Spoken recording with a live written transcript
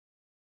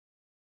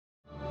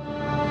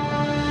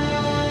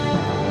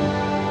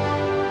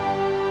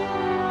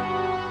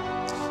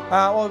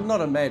Well, I'm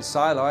not a mad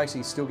sailor. I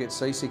actually still get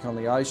seasick on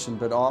the ocean,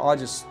 but I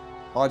just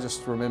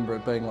remember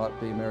it being like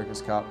the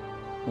America's Cup.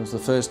 It was the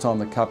first time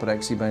the Cup had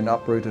actually been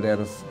uprooted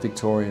out of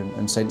Victoria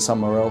and sent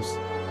somewhere else.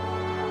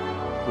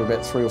 We were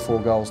about 3 or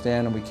 4 goals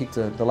down, and we kicked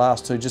the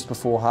last 2 just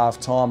before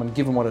half-time, and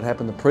given what had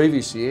happened the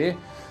previous year,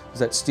 was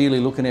that steely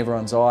look in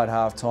everyone's eye at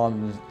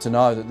half-time to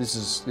know that this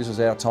is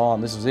our time,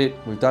 this is it.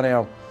 We've done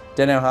our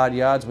hard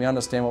yards, we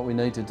understand what we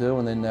need to do,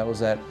 and then that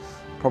was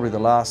probably the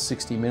last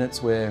 60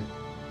 minutes where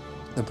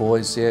the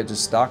boys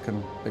just stuck,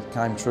 and it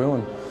came true,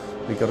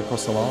 and we got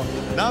across the line.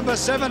 Number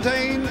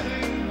 17,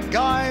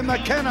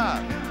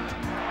 McKenna.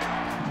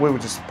 We were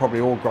just probably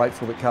all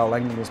grateful that Carl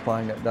Langdon was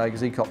playing that day because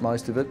he copped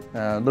most of it.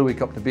 Louis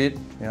copped a bit,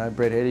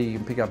 Brett Heddy, you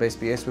can pick up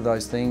SBS with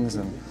those things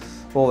and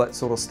all that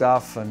sort of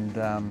stuff. And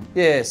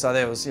so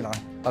there was,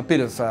 a bit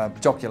of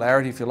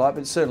jocularity, if you like,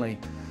 but it certainly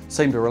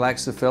seemed to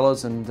relax the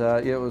fellas, and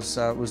it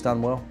was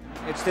done well.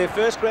 It's their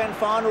first grand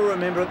final,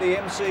 remember, at the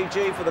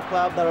MCG for the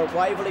club. They were at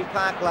Waverley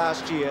Park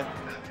last year.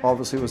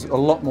 Obviously it was a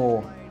lot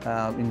more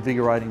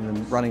invigorating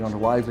than running onto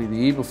Waverley the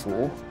year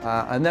before,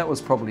 and that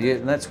was probably it.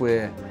 And that's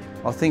where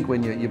I think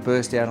when you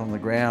burst out on the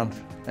ground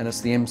and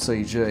it's the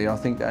MCG, I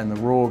think, and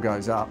the roar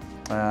goes up,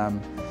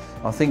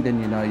 I think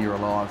then you know you're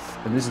alive,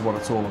 and this is what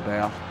it's all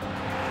about.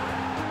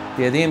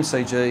 Yeah, the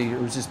MCG, it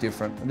was just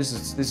different. This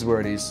is where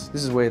it is.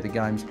 This is where the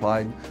game's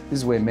played. This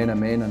is where men are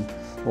men and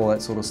all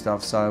that sort of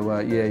stuff. So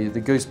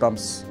the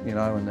goosebumps,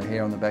 and the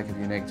hair on the back of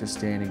your neck just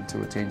standing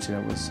to attention.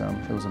 It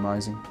was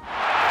amazing.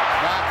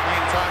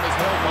 Time is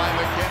held by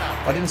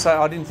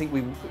McKenna. I didn't think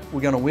we were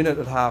going to win it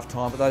at half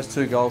time, but those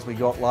 2 goals we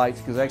got late,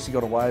 because they actually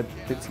got away a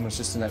bit from us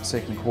just in that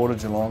second quarter,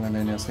 Geelong, and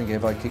then I think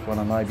Evo kicked one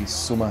and maybe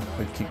Summer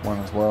had kicked one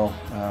as well,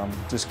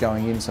 just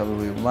going in, so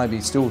we were maybe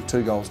still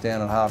 2 goals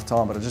down at half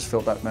time, but I just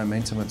felt that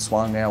momentum had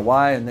swung our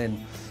way, and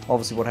then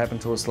obviously what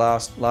happened to us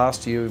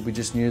last year, we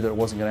just knew that it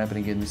wasn't going to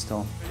happen again this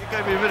time. You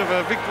gave me a bit of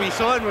a victory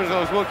sign when I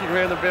was walking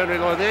around the boundary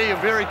line there. You're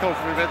very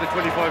confident about the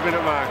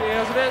 25-minute mark. Yeah, it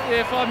was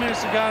about 5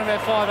 minutes to go and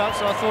about 5 up,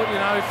 so I thought,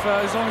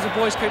 as long as the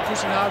boys keep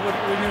pushing hard, we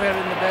knew how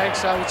to in the bag,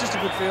 so it was just a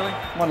good feeling.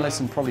 One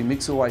lesson probably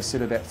Mick's always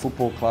said about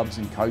football clubs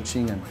and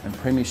coaching and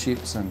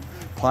premierships and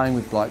playing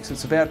with blokes,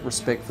 it's about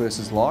respect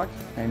versus like,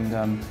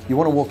 and you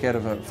want to walk out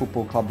of a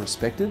football club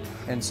respected,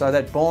 and so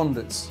that bond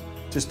that's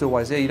just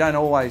always there. You don't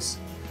always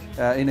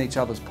in each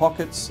other's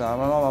pockets.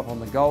 I'm up on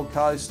the Gold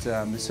Coast,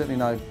 there's certainly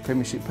no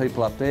premiership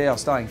people up there. I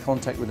stay in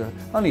contact with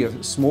only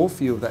a small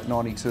few of that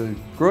 92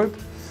 group.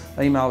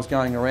 Emails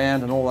going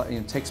around and all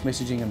that, text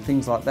messaging and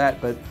things like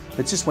that, but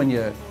it's just when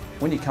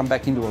you come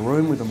back into a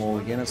room with them all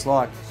again, it's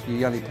like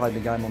you only played the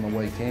game on the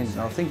weekend,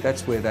 and I think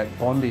that's where that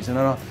bond is, and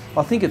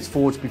I think it's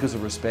forged because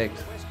of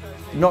respect.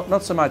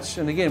 Not so much,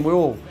 and again, we're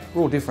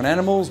all different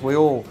animals, we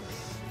all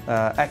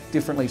act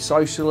differently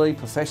socially,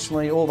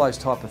 professionally, all those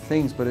type of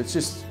things, but it's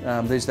just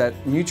there's that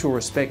mutual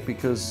respect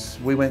because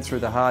we went through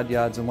the hard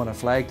yards and won a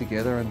flag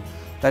together, and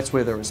that's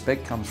where the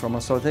respect comes from.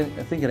 So I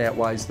think it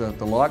outweighs the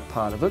like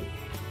part of it,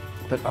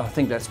 but I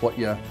think that's what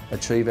you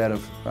achieve out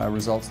of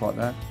results like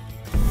that.